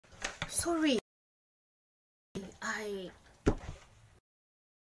sorry.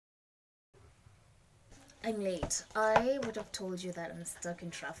 I'm late. I would have told you that I'm stuck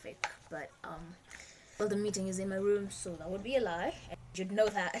in traffic, but well, the meeting is in my room, so that would be a lie. And you'd know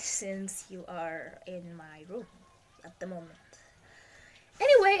that since you are in my room at the moment.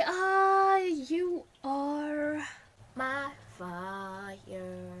 Anyway, you are my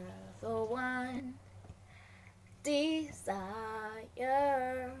fire, the one desire,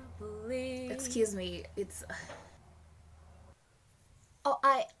 believe. Excuse me, it's oh,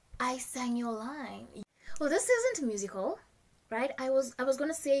 I sang your line. Well, this isn't a musical, right? I was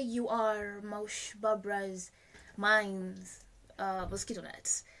gonna say you are MAUSH Barbara's Mine's Mosquito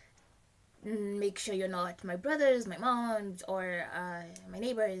Net. Make sure you're not my brother's, my mom's, or my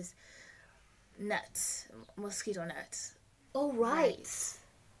neighbor's net, mosquito net. Oh, right.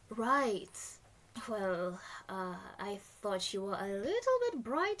 Well, I thought you were a little bit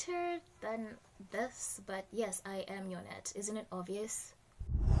brighter than this, but yes, I am your net. Isn't it obvious?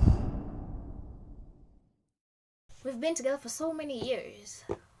 We've been together for so many years,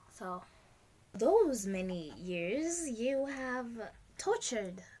 so those many years you have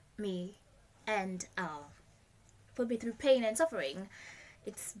tortured me and put me through pain and suffering.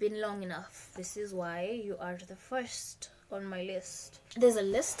 It's been long enough. This is why you are the first on my list. There's a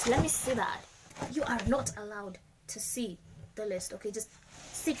list. Let me see that. You are not allowed to see the list. Okay, just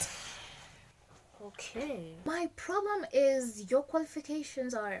sit. Okay. My problem is your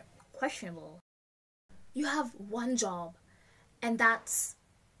qualifications are questionable. You have one job, and that's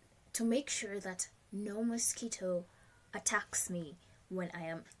to make sure that no mosquito attacks me when I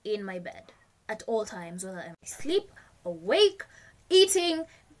am in my bed at all times, whether I'm asleep, awake, eating,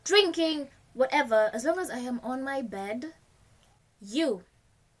 drinking, whatever. As long as I am on my bed, you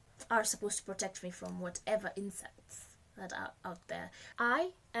are supposed to protect me from whatever insects that are out there.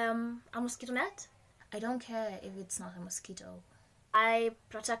 I am a mosquito net. I don't care if it's not a mosquito. I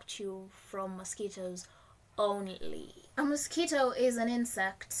protect you from mosquitoes only. A mosquito is an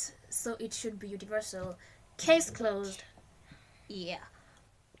insect, so it should be universal. Case closed. Yeah.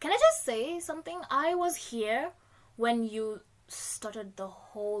 Can I just say something? I was here when you started the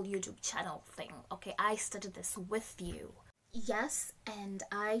whole YouTube channel thing. Okay, I started this with you. Yes, and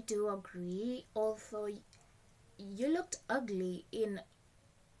I do agree, although you looked ugly in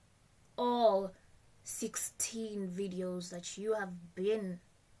all 16 videos that you have been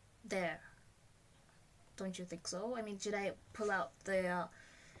there. Don't you think so? I mean, should I pull out the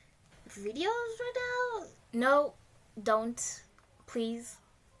videos right now? No, don't, please.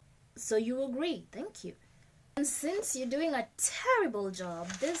 So you agree, thank you. And since you're doing a terrible job,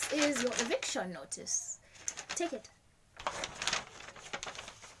 this is your eviction notice. Take it.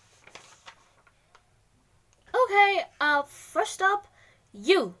 Okay, first up,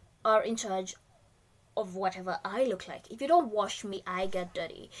 you are in charge of whatever I look like. If you don't wash me, I get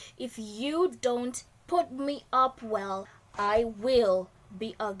dirty. If you don't put me up well, I will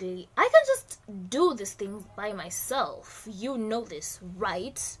be ugly. I can just do these things by myself. You know this,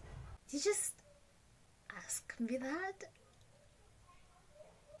 right? You just ask me that?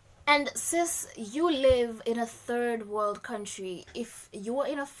 And sis, you live in a third world country. If you were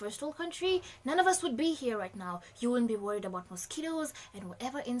in a first world country, none of us would be here right now. You wouldn't be worried about mosquitoes and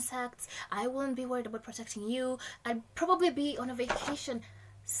whatever insects. I wouldn't be worried about protecting you. I'd probably be on a vacation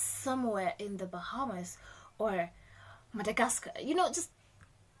somewhere in the Bahamas or Madagascar. You know, just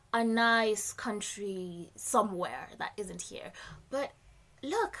a nice country somewhere that isn't here. But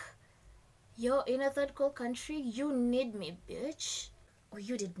look, you're in a third world country. You need me, bitch. Or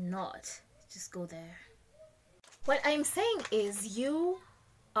you did not. Just go there. What I'm saying is you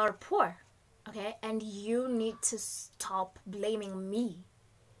are poor, okay? And you need to stop blaming me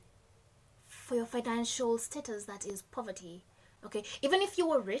for your financial status that is poverty, okay? Even if you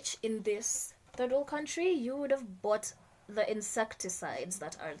were rich in this third world country, you would have bought the insecticides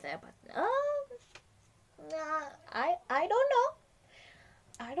that are there. But I don't know.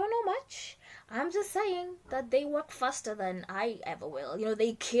 I don't know much. I'm just saying that they work faster than I ever will. You know,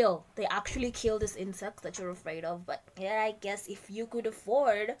 they actually kill this insect that you're afraid of. But yeah, I guess if you could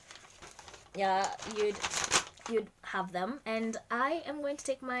afford, yeah, you'd have them. And I am going to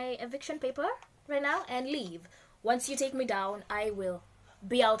take my eviction paper right now and leave. Once you take me down, I will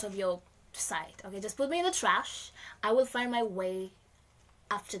be out of your sight. Okay, just put me in the trash. I will find my way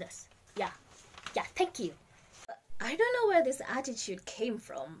after this. Yeah, thank you. I don't know where this attitude came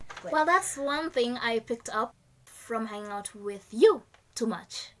from. Well, that's one thing I picked up from hanging out with you too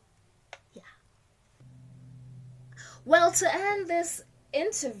much. Yeah. Well, to end this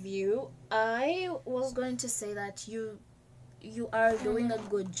interview, I was going to say that you you are doing a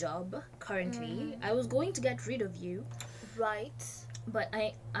good job currently. I was going to get rid of you, Right. but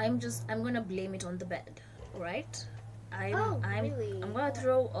I'm gonna blame it on the bed, right? Really? I'm gonna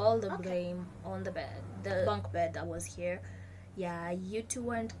throw all the blame on the bed, the bunk bed that was here. Yeah, you two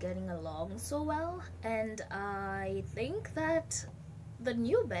weren't getting along so well, and I think that the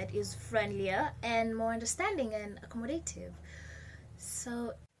new bed is friendlier and more understanding and accommodative.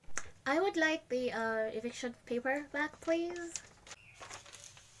 So I would like the eviction paper back, please.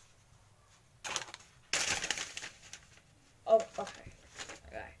 Oh, okay.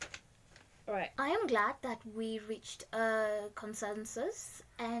 Right. I am glad that we reached a consensus,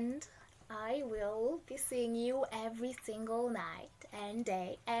 and I will be seeing you every single night and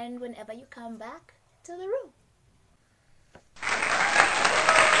day and whenever you come back to the room.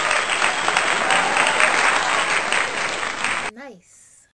 Nice.